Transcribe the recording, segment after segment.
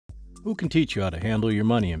Who can teach you how to handle your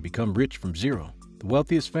money and become rich from zero? The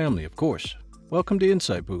wealthiest family, of course. Welcome to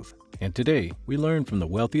Insight Booth. And today, we learn from the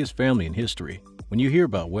wealthiest family in history. When you hear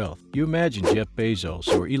about wealth, you imagine Jeff Bezos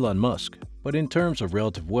or Elon Musk. But in terms of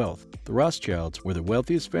relative wealth, the Rothschilds were the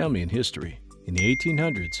wealthiest family in history. In the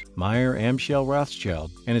 1800s, Mayer Amschel Rothschild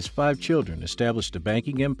and his 5 children established a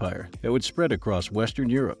banking empire that would spread across Western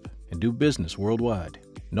Europe and do business worldwide.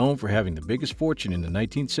 Known for having the biggest fortune in the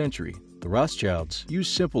 19th century, the Rothschilds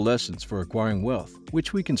used simple lessons for acquiring wealth,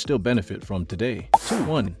 which we can still benefit from today.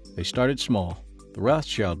 1. They started small. The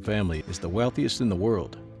Rothschild family is the wealthiest in the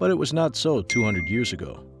world, but it was not so 200 years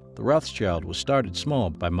ago. The Rothschild was started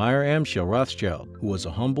small by Mayer Amschel Rothschild, who was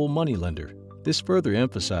a humble moneylender. This further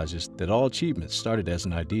emphasizes that all achievements started as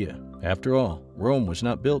an idea. After all, Rome was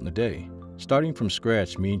not built in a day. Starting from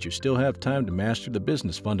scratch means you still have time to master the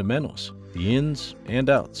business fundamentals, the ins and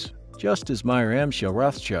outs, just as Mayer Amschel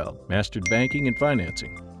Rothschild mastered banking and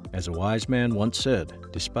financing. As a wise man once said,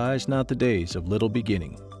 "Despise not the days of little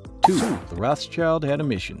beginning." 2. The Rothschild had a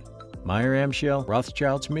mission. Mayer Amschel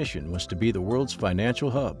Rothschild's mission was to be the world's financial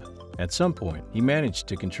hub. At some point, he managed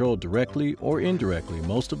to control directly or indirectly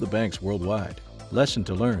most of the banks worldwide. Lesson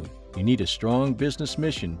to learn: you need a strong business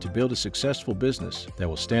mission to build a successful business that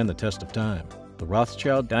will stand the test of time. The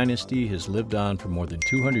Rothschild dynasty has lived on for more than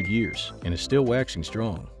 200 years and is still waxing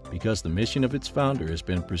strong because the mission of its founder has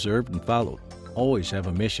been preserved and followed. Always have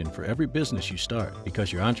a mission for every business you start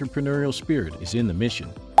because your entrepreneurial spirit is in the mission.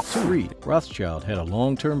 3. Rothschild had a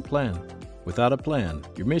long-term plan. Without a plan,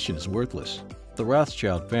 your mission is worthless. The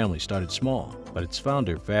Rothschild family started small, but its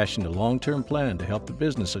founder fashioned a long-term plan to help the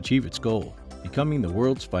business achieve its goal, becoming the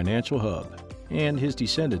world's financial hub. And his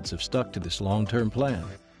descendants have stuck to this long-term plan.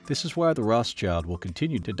 This is why the Rothschild will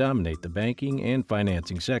continue to dominate the banking and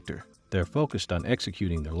financing sector. They're focused on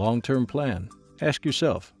executing their long-term plan. Ask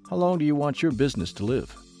yourself, how long do you want your business to live?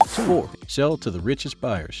 4. Sell to the richest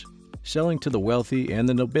buyers. Selling to the wealthy and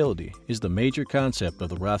the nobility is the major concept of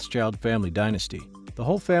the Rothschild family dynasty. The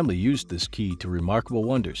whole family used this key to remarkable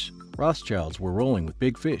wonders. Rothschilds were rolling with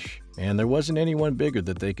big fish, and there wasn't anyone bigger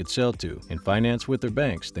that they could sell to and finance with their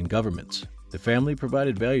banks than governments. The family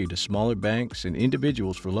provided value to smaller banks and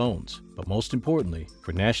individuals for loans, but most importantly,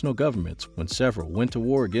 for national governments when several went to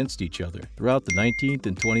war against each other throughout the 19th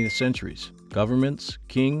and 20th centuries. Governments,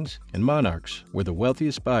 kings, and monarchs were the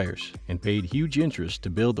wealthiest buyers and paid huge interest to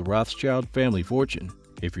build the Rothschild family fortune.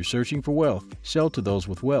 If you're searching for wealth, sell to those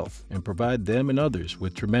with wealth and provide them and others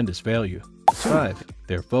with tremendous value. 5.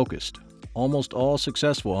 They're focused. Almost all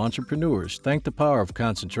successful entrepreneurs thank the power of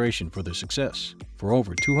concentration for their success. For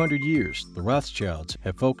over 200 years, the Rothschilds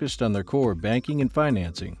have focused on their core banking and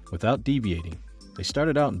financing without deviating. They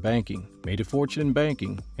started out in banking, made a fortune in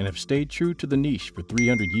banking, and have stayed true to the niche for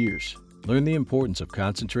 300 years. Learn the importance of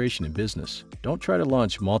concentration in business. Don't try to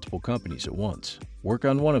launch multiple companies at once. Work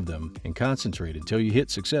on one of them and concentrate until you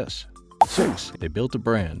hit success. 6. They built a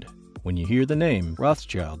brand. When you hear the name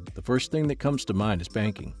Rothschild, the first thing that comes to mind is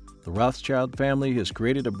banking. The Rothschild family has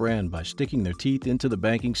created a brand by sticking their teeth into the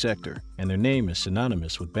banking sector, and their name is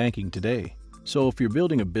synonymous with banking today. So if you're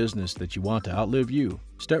building a business that you want to outlive you,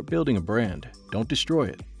 start building a brand. Don't destroy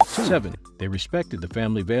it. 7. They respected the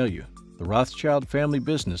family value. The Rothschild family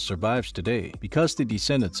business survives today because the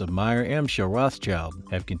descendants of Mayer Amschel Rothschild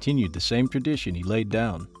have continued the same tradition he laid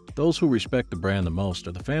down. Those who respect the brand the most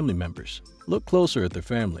are the family members. Look closer at their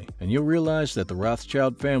family, and you'll realize that the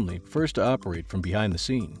Rothschild family prefers to operate from behind the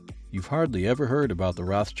scene. You've hardly ever heard about the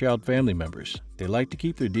Rothschild family members. They like to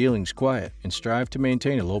keep their dealings quiet and strive to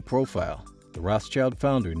maintain a low profile. The Rothschild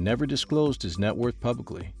founder never disclosed his net worth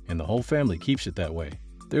publicly, and the whole family keeps it that way.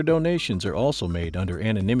 Their donations are also made under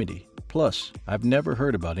anonymity. Plus, I've never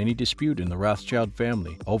heard about any dispute in the Rothschild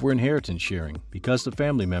family over inheritance sharing because the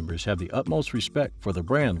family members have the utmost respect for the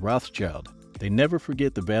brand Rothschild. They never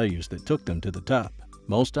forget the values that took them to the top.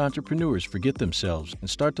 Most entrepreneurs forget themselves and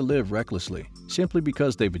start to live recklessly simply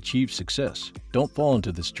because they've achieved success. Don't fall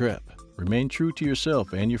into this trap. Remain true to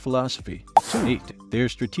yourself and your philosophy. 8. They are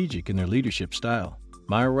strategic in their leadership style.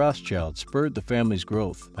 Mayer Rothschild spurred the family's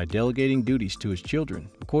growth by delegating duties to his children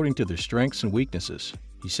according to their strengths and weaknesses.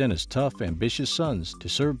 He sent his tough, ambitious sons to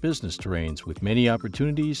serve business terrains with many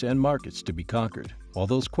opportunities and markets to be conquered, while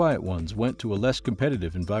those quiet ones went to a less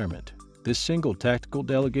competitive environment. This single tactical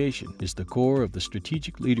delegation is the core of the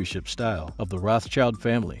strategic leadership style of the Rothschild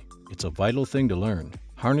family. It's a vital thing to learn.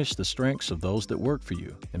 Harness the strengths of those that work for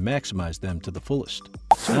you and maximize them to the fullest.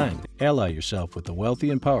 9. Ally yourself with the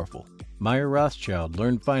wealthy and powerful. Mayer Rothschild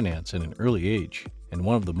learned finance at an early age, and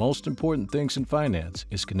one of the most important things in finance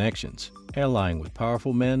is connections. Allying with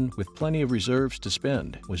powerful men with plenty of reserves to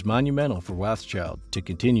spend was monumental for Rothschild to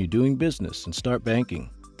continue doing business and start banking.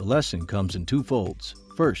 The lesson comes in two folds.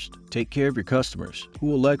 First, take care of your customers, who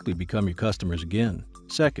will likely become your customers again.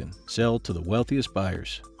 Second, sell to the wealthiest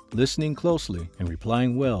buyers. Listening closely and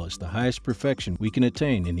replying well is the highest perfection we can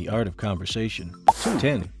attain in the art of conversation.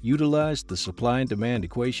 10. Utilize the supply and demand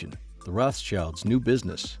equation. The Rothschilds knew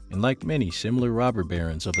business, and like many similar robber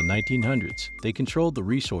barons of the 1900s, they controlled the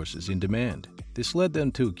resources in demand. This led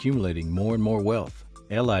them to accumulating more and more wealth.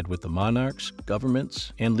 Allied with the monarchs,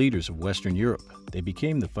 governments, and leaders of Western Europe, they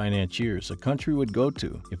became the financiers a country would go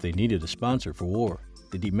to if they needed a sponsor for war.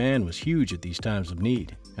 The demand was huge at these times of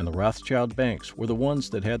need, and the Rothschild banks were the ones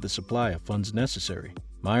that had the supply of funds necessary.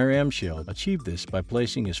 Mayer Amschel achieved this by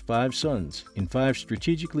placing his 5 sons in 5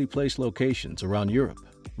 strategically placed locations around Europe.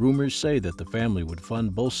 Rumors say that the family would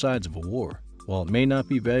fund both sides of a war. While it may not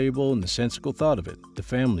be valuable in the sensical thought of it, the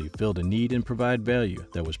family filled a need and provided value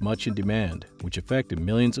that was much in demand, which affected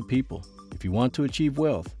millions of people. If you want to achieve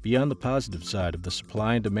wealth, be on the positive side of the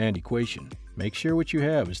supply and demand equation. Make sure what you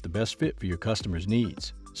have is the best fit for your customers'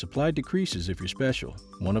 needs. Supply decreases if you're special,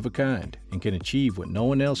 one of a kind, and can achieve what no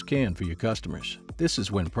one else can for your customers. This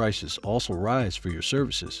is when prices also rise for your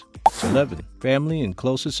services. 11. Family and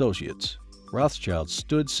close associates. Rothschilds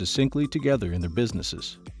stood succinctly together in their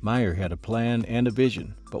businesses. Mayer had a plan and a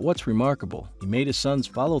vision, but what's remarkable, he made his sons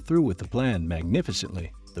follow through with the plan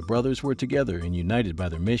magnificently. The brothers were together and united by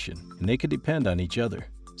their mission, and they could depend on each other.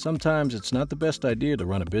 Sometimes it's not the best idea to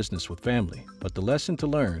run a business with family, but the lesson to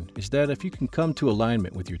learn is that if you can come to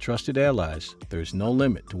alignment with your trusted allies, there is no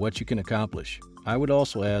limit to what you can accomplish. I would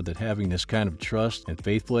also add that having this kind of trust and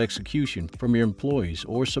faithful execution from your employees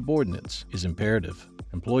or subordinates is imperative.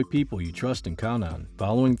 Employ people you trust and count on,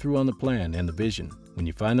 following through on the plan and the vision. When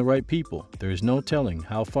you find the right people, there is no telling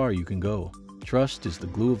how far you can go. Trust is the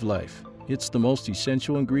glue of life. It's the most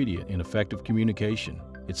essential ingredient in effective communication.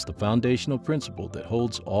 It's the foundational principle that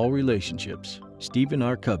holds all relationships. Stephen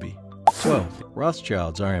R. Covey. 12.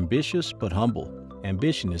 Rothschilds are ambitious but humble.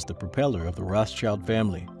 Ambition is the propeller of the Rothschild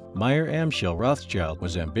family. Mayer Amschel Rothschild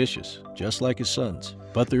was ambitious, just like his sons.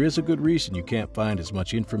 But there is a good reason you can't find as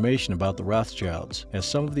much information about the Rothschilds as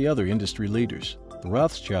some of the other industry leaders. The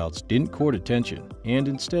Rothschilds didn't court attention and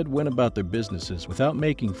instead went about their businesses without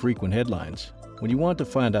making frequent headlines. When you want to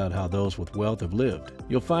find out how those with wealth have lived,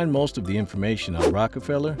 you'll find most of the information on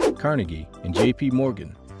Rockefeller, Carnegie, and J.P.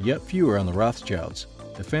 Morgan, yet fewer on the Rothschilds.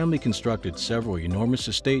 The family constructed several enormous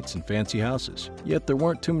estates and fancy houses, yet there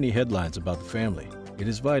weren't too many headlines about the family. It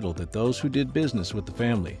is vital that those who did business with the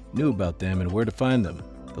family knew about them and where to find them.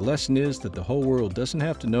 The lesson is that the whole world doesn't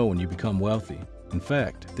have to know when you become wealthy. In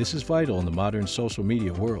fact, this is vital in the modern social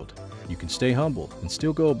media world. You can stay humble and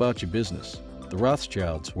still go about your business. The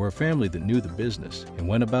Rothschilds were a family that knew the business and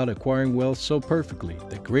went about acquiring wealth so perfectly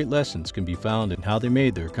that great lessons can be found in how they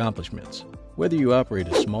made their accomplishments. Whether you operate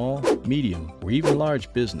a small, medium, or even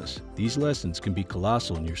large business, these lessons can be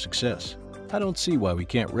colossal in your success. I don't see why we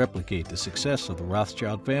can't replicate the success of the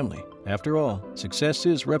Rothschild family. After all, success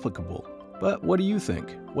is replicable. But what do you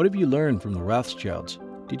think? What have you learned from the Rothschilds?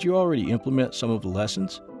 Did you already implement some of the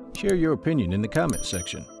lessons? Share your opinion in the comment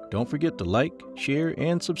section. Don't forget to like, share,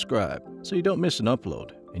 and subscribe so you don't miss an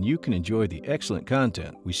upload, and you can enjoy the excellent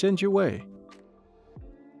content we send your way.